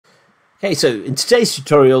Hey, so in today's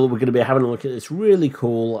tutorial, we're going to be having a look at this really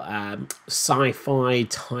cool sci-fi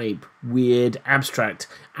type weird abstract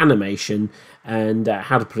animation and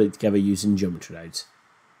how to put it together using geometry nodes.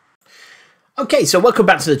 Okay, so welcome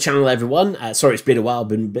back to the channel, everyone. Sorry it's been a while,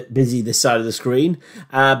 been a bit busy this side of the screen,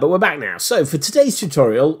 but we're back now. So for today's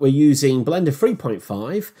tutorial, we're using Blender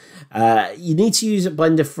 3.5. You need to use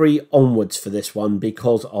Blender 3 onwards for this one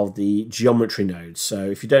because of the geometry nodes. So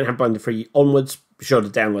if you don't have Blender 3 onwards, be sure to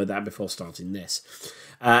download that before starting this.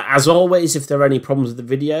 As always, if there are any problems with the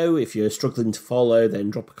video, if you're struggling to follow,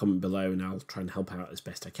 then drop a comment below and I'll try and help out as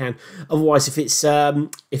best I can. Otherwise, if it's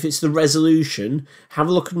the resolution, have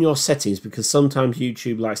a look in your settings because sometimes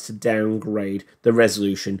YouTube likes to downgrade the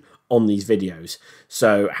resolution on these videos.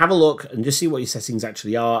 So have a look and just see what your settings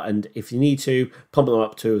actually are, and if you need to, pump them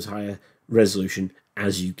up to as high a resolution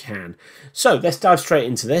as you can. So let's dive straight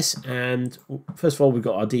into this. And first of all, we've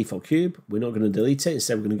got our default cube. We're not going to delete it.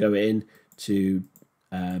 Instead, we're going to go in to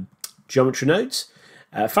geometry nodes,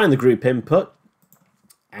 find the group input,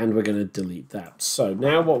 and we're going to delete that. So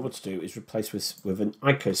now what we're to do is replace this with an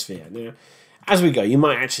icosphere. Now, as we go, you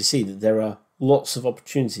might actually see that there are lots of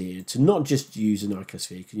opportunity here to not just use an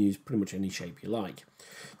icosphere. You can use pretty much any shape you like.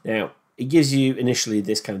 Now, it gives you initially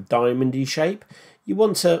this kind of diamondy shape. You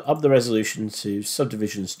want to up the resolution to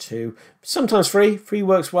subdivisions 2. Sometimes 3. 3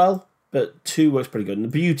 works well, but 2 works pretty good. And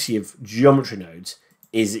the beauty of geometry nodes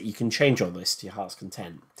is that you can change all this to your heart's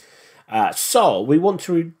content. So we want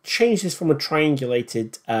to change this from a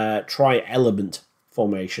triangulated tri-element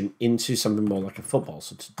formation into something more like a football.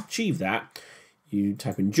 So to achieve that, you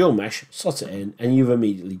type in dual mesh, slot it in, and you've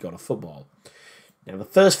immediately got a football. Now the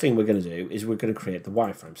first thing we're going to do is we're going to create the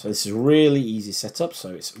wireframe. So this is a really easy setup. So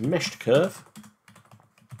it's mesh to curve,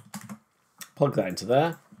 plug that into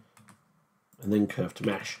there, and then curve to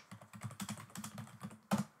mesh.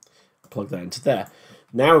 Plug that into there.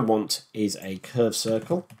 Now we want is a curved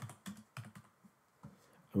circle,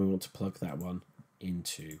 and we want to plug that one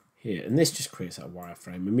into here. And this just creates that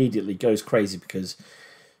wireframe. Immediately goes crazy because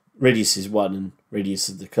radius is 1 and radius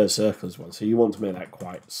of the curved circle is 1. So you want to make that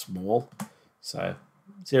quite small. So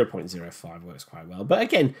 0.05 works quite well. But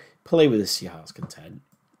again, play with this to your heart's content.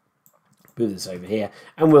 Move this over here,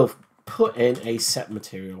 and we'll put in a set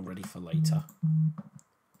material ready for later.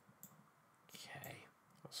 Okay,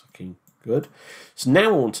 that's looking good. So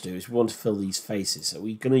now what we want to do is we want to fill these faces. So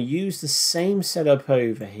we're going to use the same setup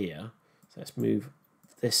over here. So let's move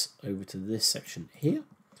this over to this section here.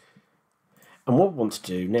 And what we want to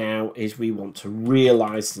do now is we want to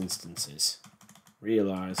realize instances.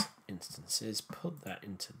 Realize instances. Put that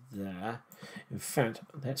into there. In fact,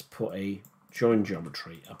 let's put a join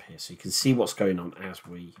geometry up here so you can see what's going on as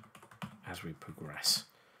we progress.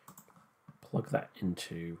 Plug that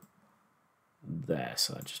into there,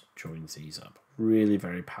 so that just joins these up. Really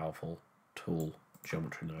very powerful tool,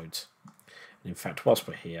 geometry nodes. And in fact, whilst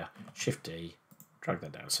we're here, Shift D, drag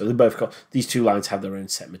that down. So they both got, these two lines have their own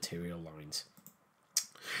set material lines.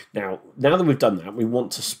 Now that we've done that, we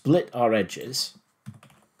want to split our edges.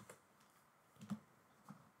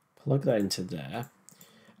 Plug that into there.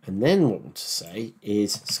 And then what we want to say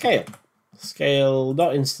is scale. Scale,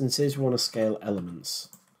 not instances, we want to scale elements.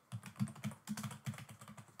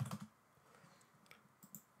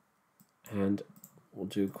 And we'll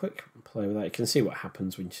do a quick play with that. You can see what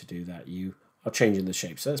happens when you do that. You are changing the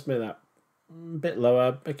shape. So let's make that a bit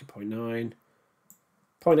lower, make it 0.9.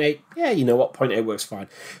 0.8, yeah, you know what, 0.8 works fine.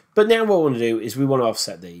 But now what we want to do is we want to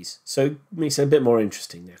offset these. So it makes it a bit more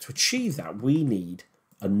interesting now. To achieve that, we need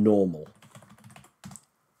a normal.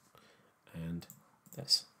 And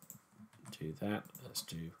let's do that. Let's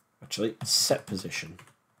do, actually, set position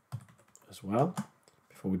as well,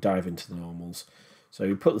 before we dive into the normals. So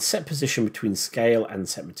you put the set position between scale and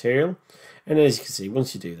set material. And as you can see,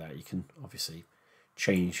 once you do that, you can obviously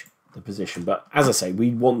change the position. But as I say,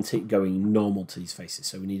 we want it going normal to these faces.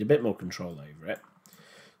 So we need a bit more control over it.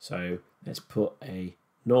 So let's put a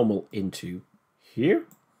normal into here.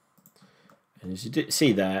 And as you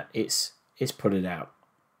see there, it's put it out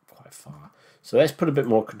quite far. So let's put a bit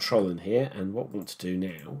more control in here. And what we want to do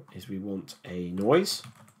now is we want a noise.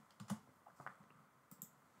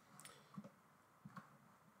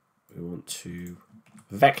 We want to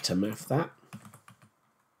vector map that.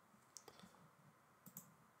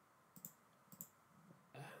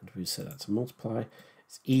 And we set that to multiply.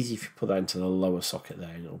 It's easy if you put that into the lower socket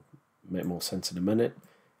there, and it'll make more sense in a minute.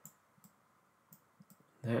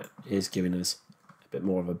 That is giving us a bit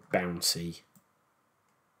more of a bouncy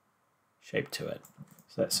shape to it.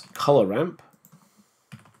 So let's color ramp.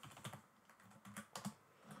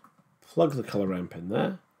 Plug the color ramp in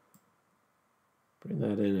there. Bring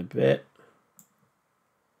that in a bit.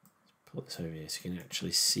 Pull this over here so you can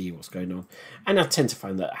actually see what's going on. And I tend to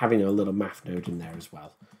find that having a little math node in there as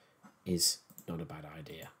well is not a bad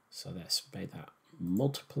idea. So let's make that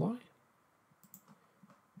multiply.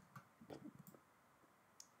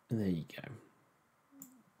 And there you go.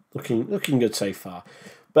 Looking good so far.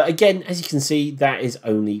 But again, as you can see, that is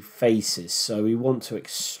only faces. So we want to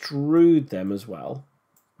extrude them as well.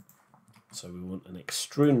 So we want an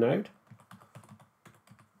extrude node.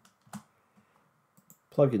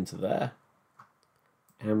 Plug into there.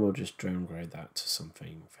 And we'll just downgrade that to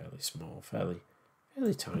something fairly small, fairly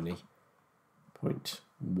tiny.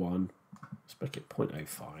 0.1. Let's make it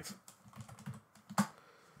 0.05.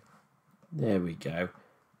 There we go.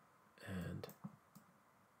 And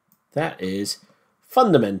that is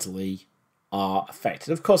fundamentally our effect.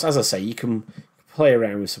 And of course, as I say, you can play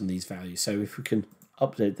around with some of these values. So if we can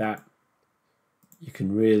update that, you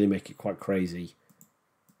can really make it quite crazy.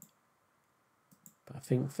 But I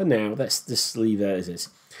think for now, let's just leave it as is.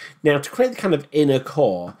 Now, to create the kind of inner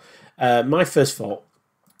core, my first thought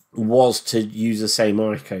was to use the same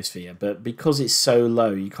icosphere, but because it's so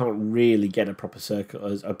low, you can't really get a proper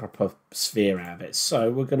circle, a proper sphere out of it.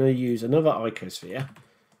 So we're going to use another icosphere,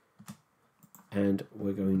 and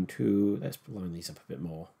we're going to, let's line these up a bit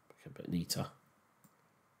more, a bit neater.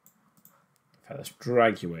 In fact, let's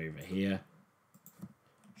drag you over here,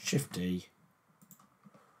 Shift D,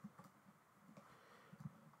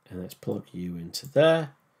 and let's plug you into there,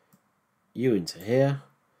 you into here.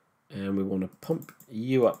 And we want to pump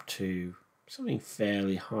you up to something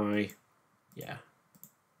fairly high. Yeah.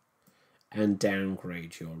 And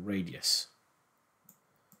downgrade your radius.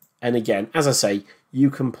 And again, as I say, you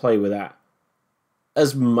can play with that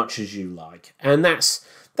as much as you like. And that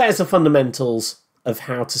is the fundamentals of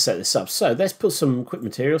how to set this up. So let's put some quick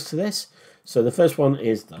materials to this. So the first one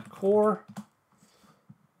is the core.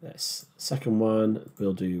 This second one,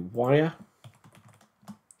 we'll do wire.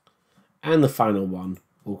 And the final one,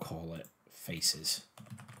 we'll call it faces.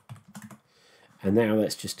 And now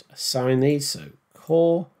let's just assign these. So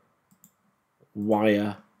core,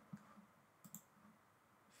 wire,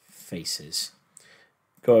 faces.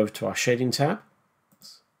 Go over to our shading tab.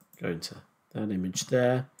 Let's go into that image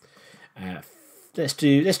there. Let's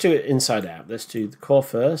do it inside out. Let's do the core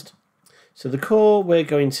first. So the core, we're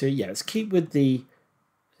going to, let's keep with the,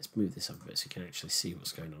 let's move this up a bit so you can actually see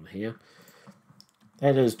what's going on here.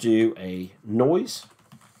 Let us do a noise.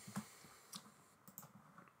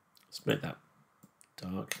 Let's make that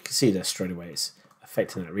dark. You can see that straight away it's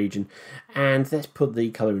affecting that region. And let's put the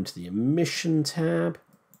color into the emission tab.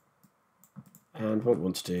 And what we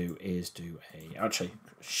want to do is do actually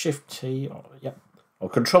Shift T, or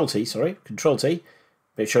Control T, sorry, Control T.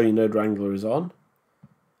 Make sure your node wrangler is on.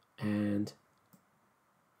 And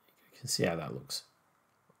you can see how that looks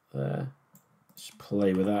there. Just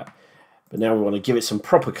play with that. But now we want to give it some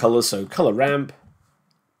proper colors. So color ramp,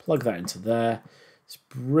 plug that into there. Let's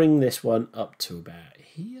bring this one up to about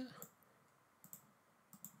here.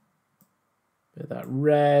 Make that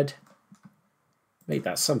red. Make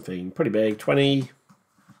that something pretty big, 20.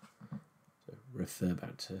 So refer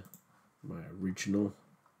back to my original.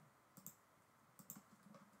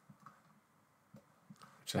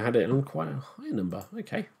 So I had it on quite a high number.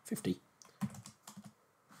 Okay, 50.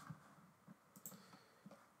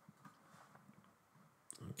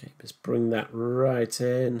 Okay, let's bring that right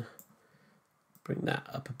in. Bring that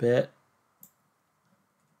up a bit.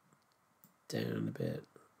 Down a bit.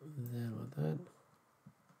 There, like that.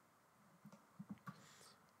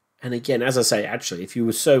 And again, as I say, actually, if you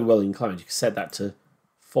were so well inclined, you could set that to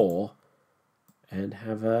 4 and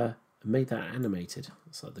have make that animated.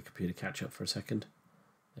 Let's let the computer catch up for a second.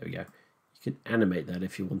 There we go. You can animate that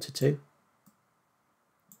if you wanted to.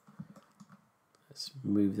 Let's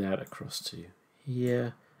move that across to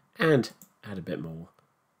here and add a bit more.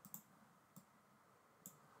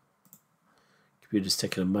 Computer's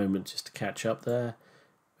taking a moment just to catch up there.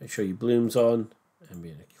 Make sure your bloom's on.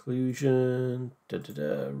 Ambient occlusion.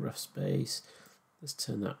 Rough space. Let's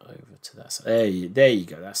turn that over to that side. There you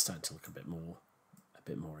go. That's starting to look a bit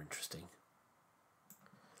more interesting.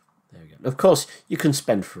 There we go. Of course, you can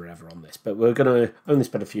spend forever on this, but we're going to only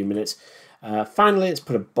spend a few minutes. Finally, let's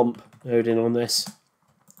put a bump node in on this.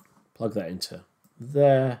 Plug that into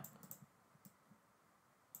there.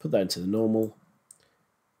 Put that into the normal.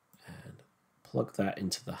 And plug that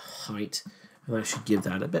into the height. And that should give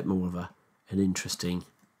that a bit more of an interesting...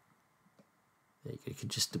 There you go. You can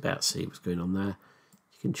just about see what's going on there.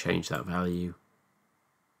 You can change that value.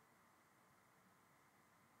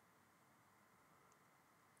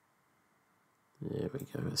 There we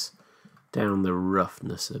go. Let's down the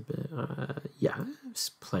roughness a bit. Yeah, let's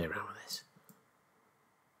play around with this.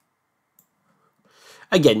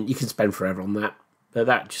 Again, you can spend forever on that, but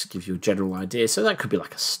that just gives you a general idea. So that could be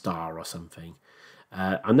like a star or something.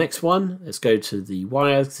 Our next one, let's go to the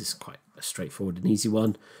wires. This is quite a straightforward and easy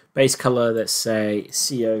one. Base color, let's say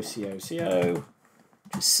CO, just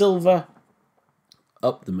silver.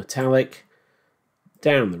 Up the metallic,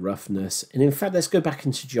 down the roughness. And in fact, let's go back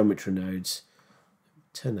into geometry nodes.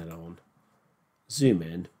 Turn that on. Zoom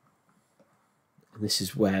in. And this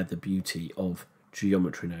is where the beauty of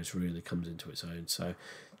geometry nodes really comes into its own. So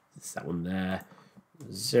it's that one there.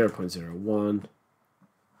 0.01.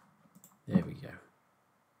 There we go.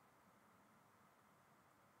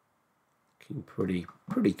 Looking pretty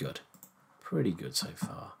good. Pretty good so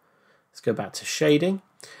far. Let's go back to shading.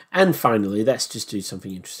 And finally, let's just do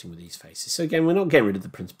something interesting with these faces. So again, we're not getting rid of the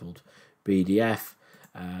principled BDF.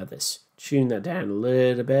 Let's tune that down a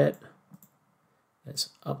little bit. Let's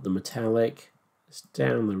up the metallic. Let's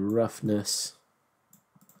down the roughness.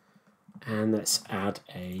 And let's add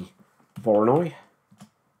a Voronoi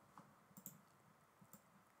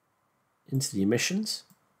into the emissions.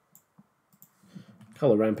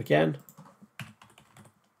 Color ramp again.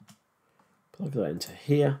 Plug that into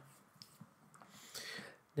here.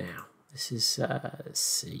 Now, this is, let's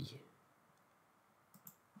see.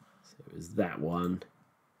 So it was that one.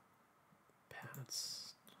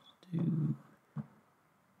 Pads.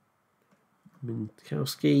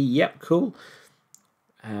 Minkowski. Yep, cool.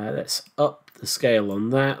 Let's up the scale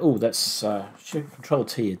on that. Oh, that's Control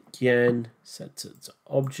T again. Set to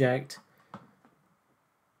object.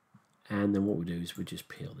 And then what we do is we just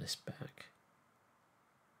peel this back.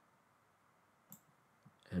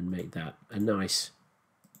 And make that a nice,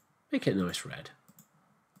 make it a nice red.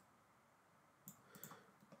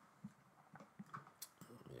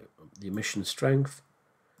 The emission strength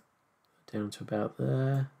down to about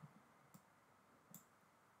there.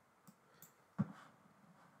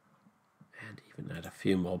 And even add a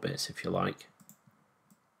few more bits if you like.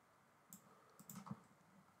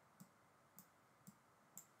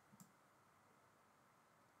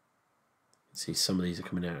 See, some of these are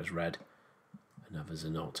coming out as red and others are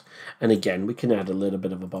not. And again, we can add a little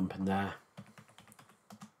bit of a bump in there.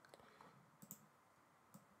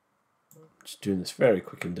 Just doing this very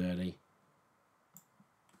quick and dirty.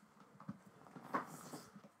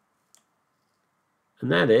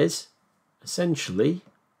 And that is essentially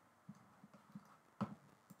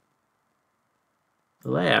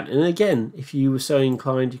the layout. And again, if you were so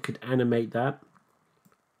inclined, you could animate that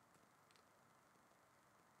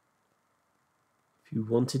if you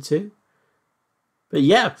wanted to. But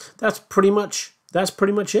yeah, that's pretty much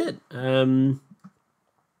it.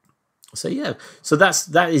 So yeah, so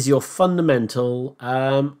that is your fundamental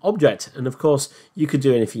object. And of course, you could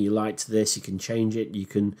do anything you like to this. You can change it. You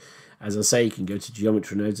can, as I say, you can go to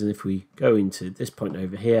geometry nodes. And if we go into this point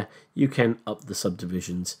over here, you can up the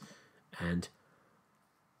subdivisions and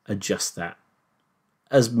adjust that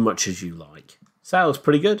as much as you like. So that looks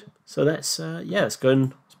pretty good. So let's let's go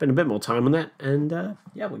and spend a bit more time on that. And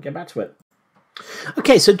yeah, we'll get back to it.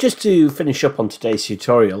 Okay, so just to finish up on today's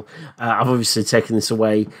tutorial, I've obviously taken this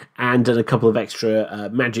away and done a couple of extra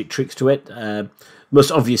magic tricks to it.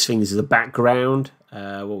 Most obvious thing is the background.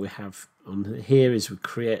 What we have on here is we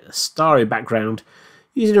create a starry background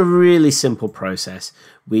using a really simple process.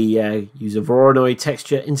 We use a Voronoi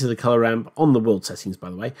texture into the color ramp on the world settings, by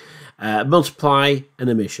the way, multiply an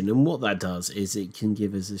emission, and what that does is it can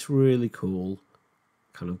give us this really cool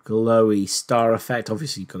kind of glowy star effect.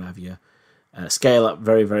 Obviously, you've got to have your scale up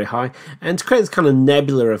very, very high. And to create this kind of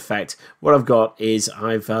nebula effect, what I've got is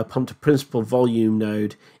I've pumped a principal volume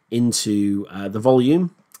node into the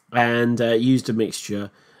volume and used a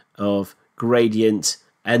mixture of gradient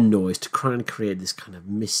and noise to try and create this kind of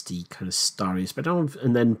misty, kind of starry effect,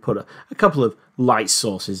 and then put a couple of light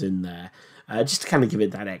sources in there just to kind of give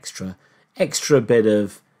it that extra bit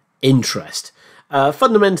of interest.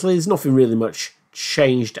 Fundamentally, there's nothing really much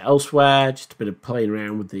changed elsewhere, just a bit of playing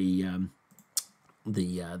around with the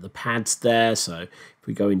pads there. So if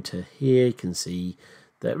we go into here, you can see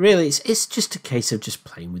that really it's just a case of just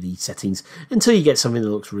playing with these settings until you get something that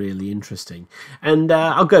looks really interesting. And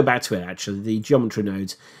I'll go back to it actually, the geometry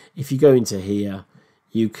nodes. If you go into here,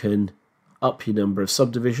 you can up your number of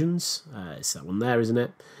subdivisions. It's that one there, isn't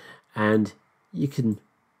it? And you can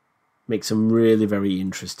make some really very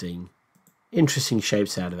interesting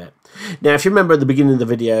shapes out of it. Now, if you remember at the beginning of the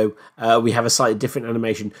video, we have a slightly different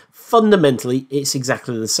animation. Fundamentally, it's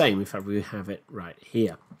exactly the same. In fact, we have it right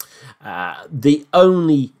here. The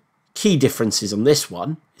only key differences on this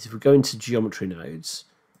one is if we go into geometry nodes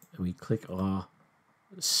and we click our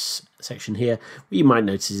section here, what you might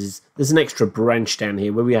notice is there's an extra branch down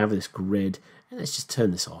here where we have this grid, And let's just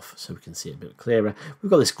turn this off so we can see it a bit clearer. We've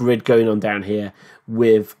got this grid going on down here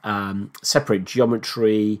with separate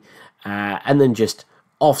geometry and then just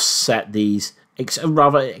offset these,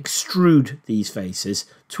 rather extrude these faces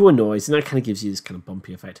to a noise, and that kind of gives you this kind of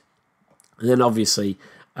bumpy effect. And then obviously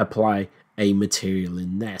apply a material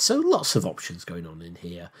in there. So lots of options going on in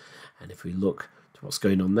here. And if we look to what's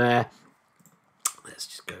going on there, let's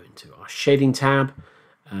just go into our shading tab,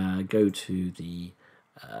 go to the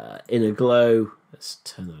inner glow. Let's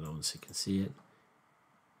turn that on so you can see it.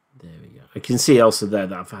 There we go. I can see also there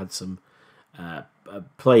that I've had some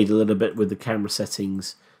played a little bit with the camera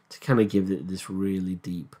settings to kind of give it this really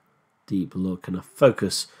deep look and a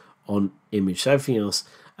focus on image. So everything else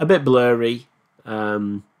a bit blurry,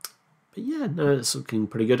 but yeah, no, it's looking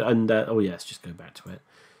pretty good. And oh yeah, let's just go back to it.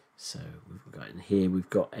 So we've got in here, we've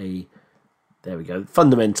got a, there we go.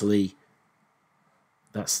 Fundamentally,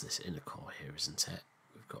 that's this inner core here, isn't it?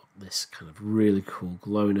 We've got this kind of really cool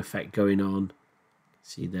glowing effect going on.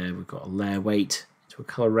 See there, we've got a layer weight to a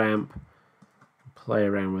color ramp. Play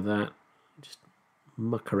around with that. Just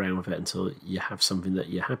muck around with it until you have something that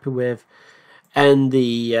you're happy with. And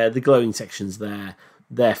the glowing sections there,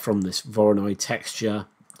 they're from this Voronoi texture.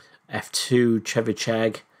 F2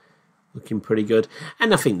 Chevicheg, looking pretty good.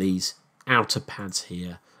 And I think these outer pads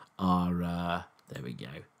here are, there we go.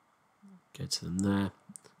 Go to them there.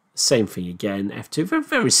 Same thing again, F2,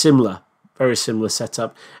 very similar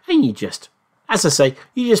setup. And you just, as I say,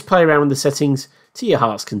 you just play around with the settings to your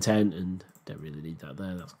heart's content, and don't really need that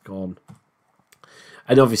there, that's gone.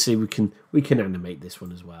 And obviously we can animate this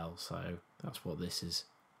one as well, so that's what this is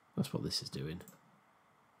doing.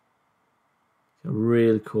 A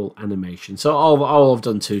really cool animation. So all I've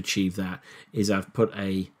done to achieve that is I've put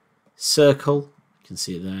a circle, you can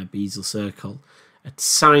see it there, bezel circle,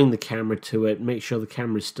 assign the camera to it, make sure the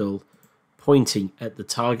camera is still pointing at the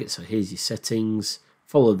target. So here's your settings,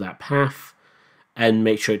 follow that path, and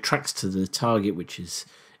make sure it tracks to the target, which is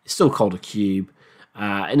still called a cube,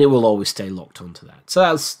 and it will always stay locked onto that. So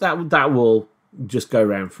that will just go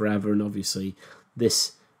around forever. And obviously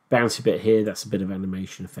this bouncy bit here, that's a bit of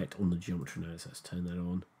animation effect on the geometry node. So let's turn that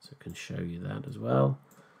on so I can show you that as well.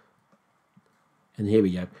 And here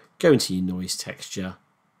we go. Go into your noise texture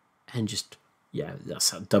and just, yeah, that's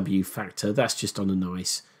that W factor. That's just on a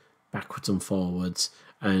nice backwards and forwards.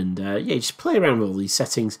 And yeah, just play around with all these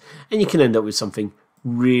settings and you can end up with something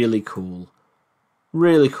really cool.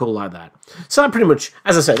 Really cool like that. So that pretty much,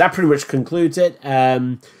 as I said, that pretty much concludes it.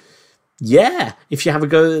 Yeah, if you have a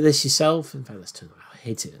go at this yourself, in fact, let's turn it. I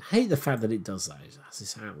hate it. I hate the fact that it does that. It has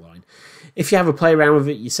this outline. If you have a play around with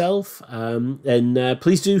it yourself, then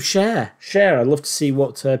please do share. I'd love to see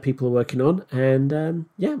what people are working on. And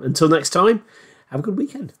yeah, until next time, have a good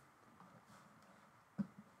weekend.